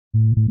A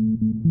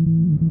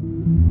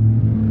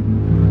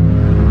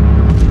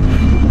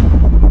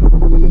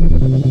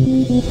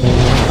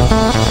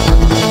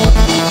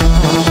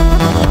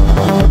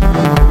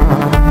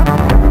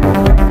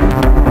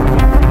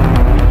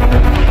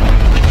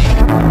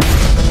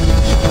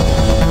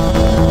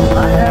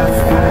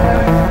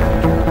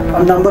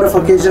number of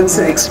occasions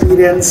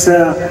experience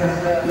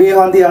being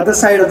on the other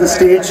side of the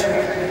stage,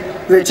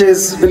 which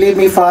is, believe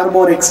me, far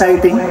more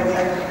exciting,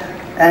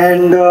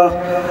 and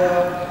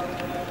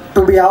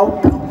to be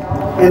out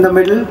in the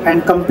middle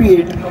and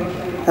compete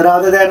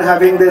rather than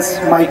having this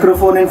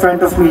microphone in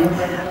front of me.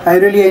 I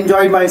really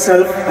enjoyed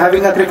myself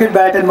having a cricket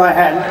bat in my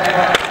hand.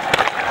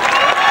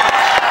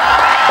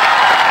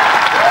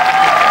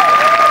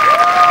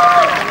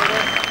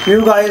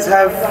 You guys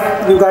have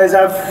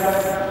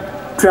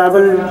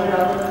traveled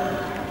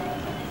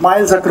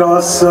miles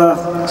across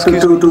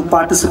to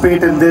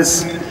participate in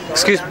this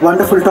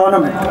wonderful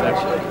tournament.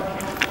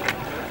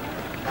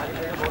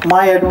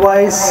 My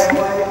advice,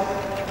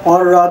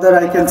 or rather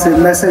I can say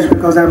message,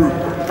 because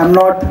I'm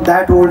not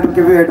that old to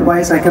give you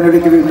advice, I can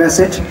only give you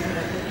message,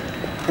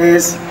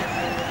 is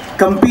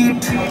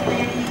compete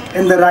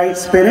in the right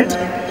spirit.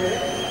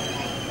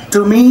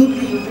 To me,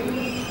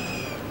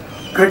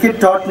 cricket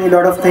taught me a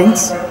lot of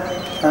things.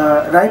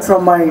 Right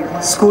from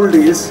my school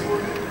days,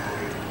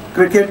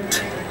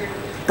 cricket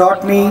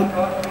taught me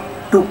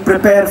to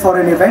prepare for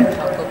an event,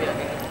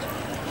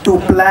 to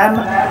plan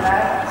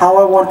how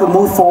I want to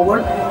move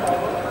forward,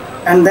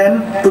 and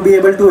then to be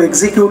able to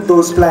execute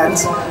those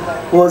plans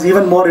was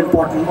even more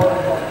important.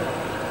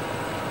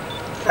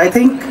 I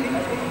think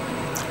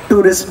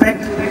to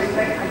respect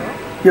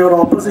your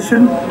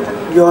opposition,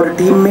 your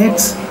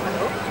teammates,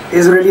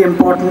 is really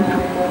important.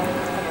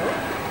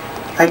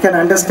 I can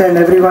understand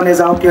everyone is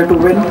out here to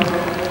win.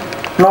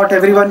 Not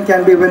everyone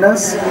can be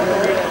winners,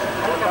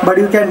 but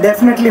you can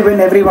definitely win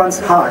everyone's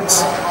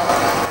hearts.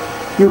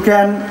 You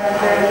can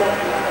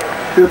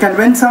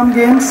win some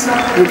games,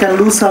 you can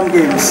lose some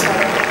games.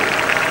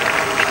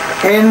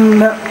 In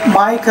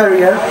my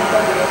career,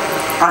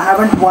 I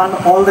haven't won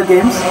all the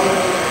games,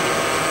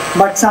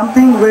 but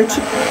something which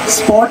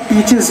sport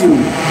teaches you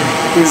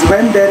is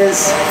when there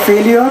is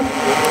failure,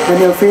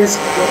 when you're faced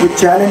with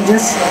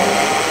challenges,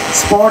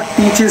 sport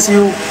teaches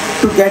you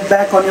to get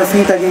back on your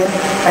feet again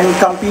and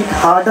compete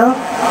harder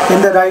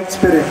in the right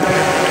spirit.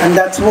 And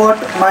that's what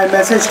my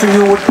message to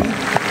you would be.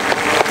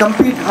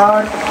 Compete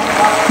hard,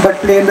 but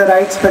play in the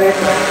right spirit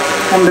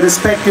and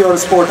respect your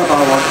sport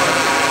above all.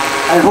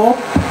 I hope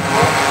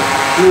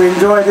you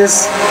enjoy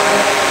this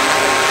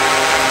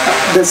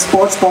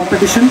sports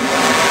competition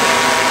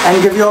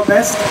and give your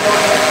best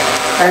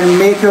and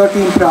make your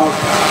team proud.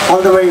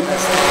 All the very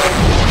best.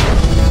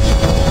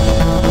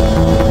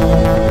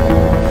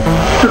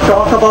 To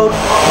talk about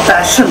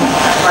passion,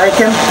 I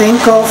can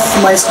think of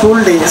my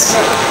school days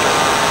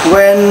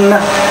when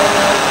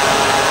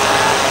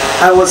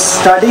I was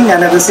studying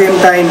and at the same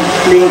time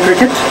playing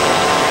cricket.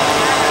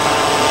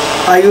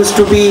 I used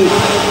to be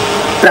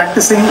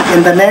practicing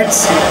in the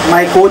nets.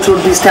 My coach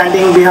would be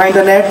standing behind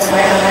the nets,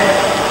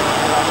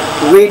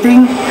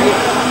 waiting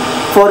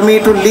for me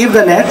to leave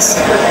the nets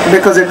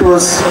because it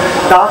was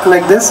dark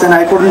like this and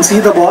I couldn't see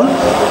the ball.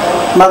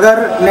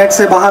 Magar net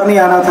se bahar nahi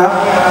aana tha.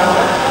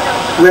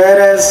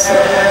 Whereas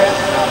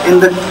in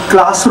the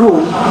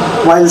classroom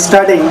while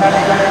studying,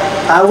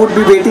 I would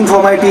be waiting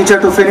for my teacher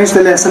to finish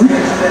the lesson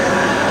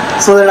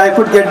so that I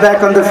could get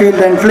back on the field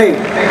and play.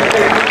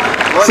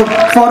 So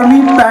for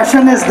me,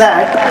 passion is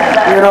that,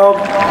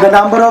 the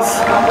number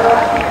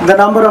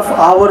of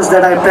hours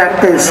that I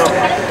practiced,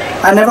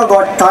 I never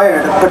got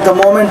tired, but the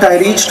moment I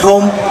reached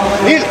home,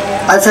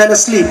 I fell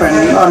asleep,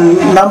 and on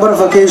a number of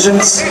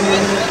occasions,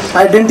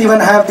 I didn't even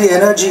have the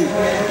energy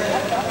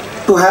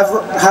to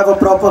have a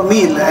proper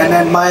meal. And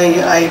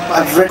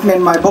I've written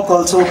in my book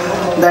also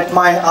that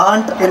my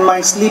aunt in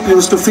my sleep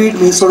used to feed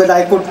me so that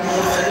I could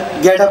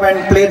get up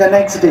and play the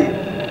next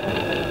day.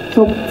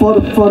 So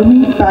for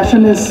me,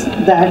 passion is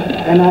that,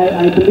 and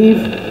I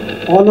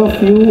believe all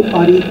of you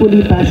are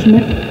equally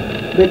passionate,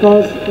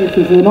 because if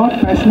you're not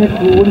passionate,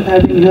 you wouldn't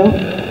have been here.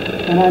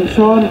 And I'm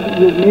sure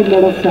you've made a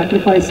lot of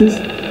sacrifices.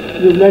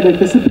 You've led a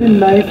disciplined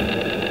life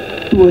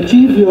to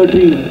achieve your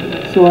dream.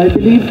 So I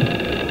believe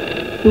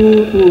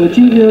to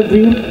achieve your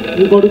dream,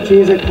 you've got to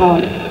chase it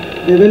hard.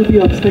 There will be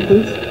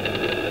obstacles,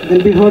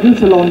 there'll be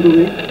hurdles along the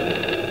way,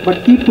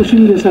 but keep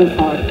pushing yourself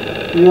hard.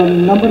 On a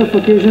number of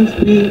occasions,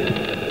 we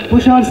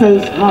push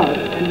ourselves hard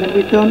and then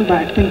we turn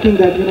back thinking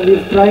that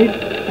we've tried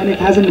and it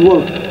hasn't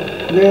worked.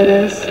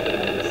 Whereas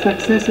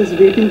success is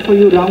waiting for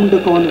you round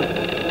the corner.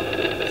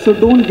 So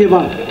don't give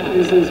up,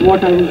 is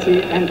what I will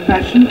say. And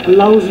passion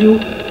allows you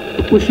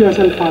to push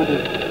yourself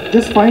harder.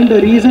 Just find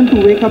a reason to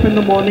wake up in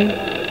the morning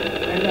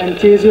and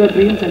chase your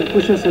dreams and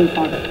push yourself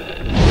harder.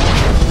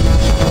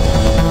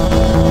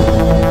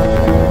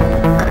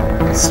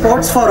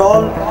 Sports for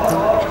all.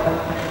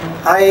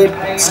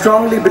 I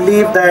strongly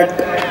believe that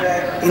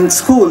in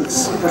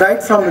schools,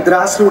 right from the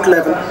grassroots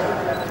level,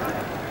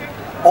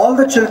 all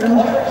the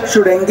children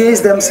should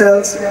engage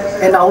themselves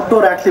in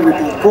outdoor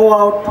activity. Go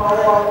out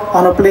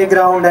on a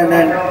playground and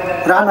then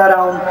run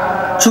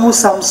around, choose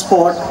some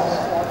sport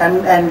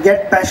and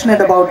get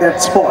passionate about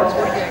that sport.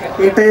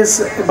 It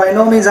is, by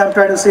no means I'm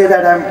trying to say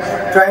that I'm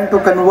trying to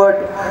convert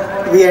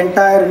the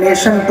entire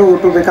nation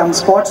to become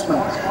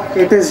sportsmen.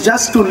 It is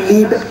just to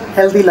lead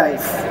healthy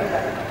life,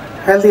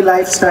 healthy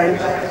lifestyle,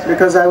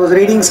 because I was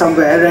reading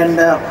somewhere and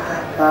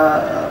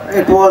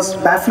it was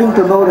baffling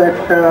to know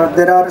that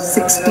there are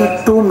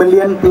 62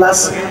 million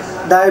plus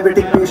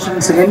diabetic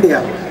patients in India,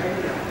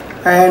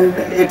 and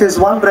it is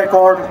one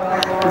record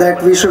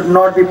that we should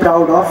not be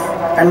proud of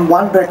and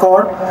one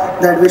record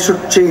that we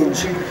should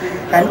change.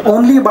 And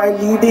only by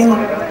leading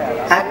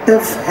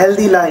active,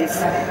 healthy life,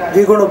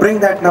 we're going to bring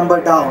that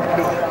number down.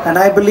 And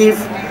I believe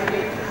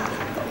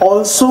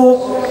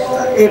also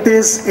it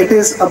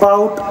is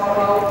about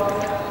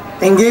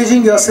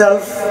engaging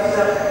yourself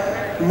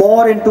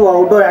more into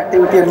outdoor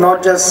activity and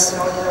not just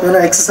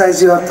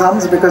exercise your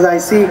thumbs, because I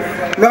see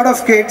a lot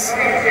of kids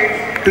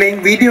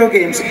playing video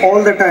games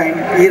all the time,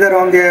 either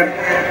on their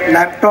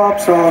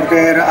laptops or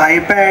their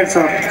iPads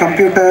or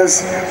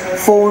computers,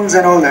 phones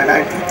and all that.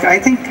 I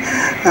think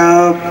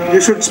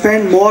you should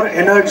spend more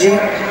energy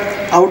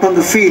out on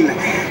the field,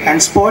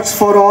 and sports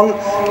for all,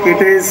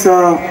 it is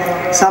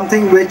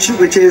something which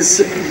is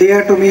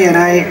dear to me, and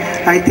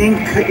I think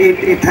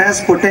it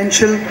has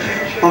potential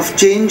of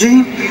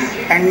changing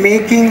and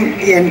making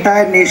the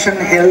entire nation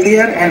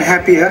healthier and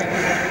happier.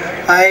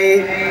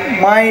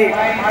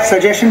 My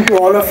suggestion to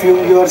all of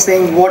you, you are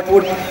saying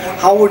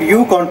how would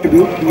you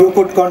contribute? You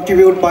could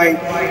contribute by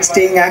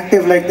staying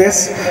active like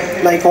this,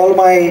 like all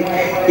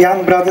my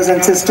young brothers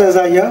and sisters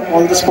are here,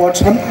 all the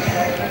sportsmen.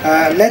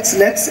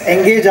 Let's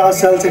engage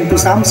ourselves into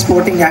some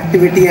sporting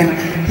activity and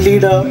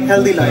lead a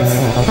healthy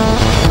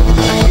life.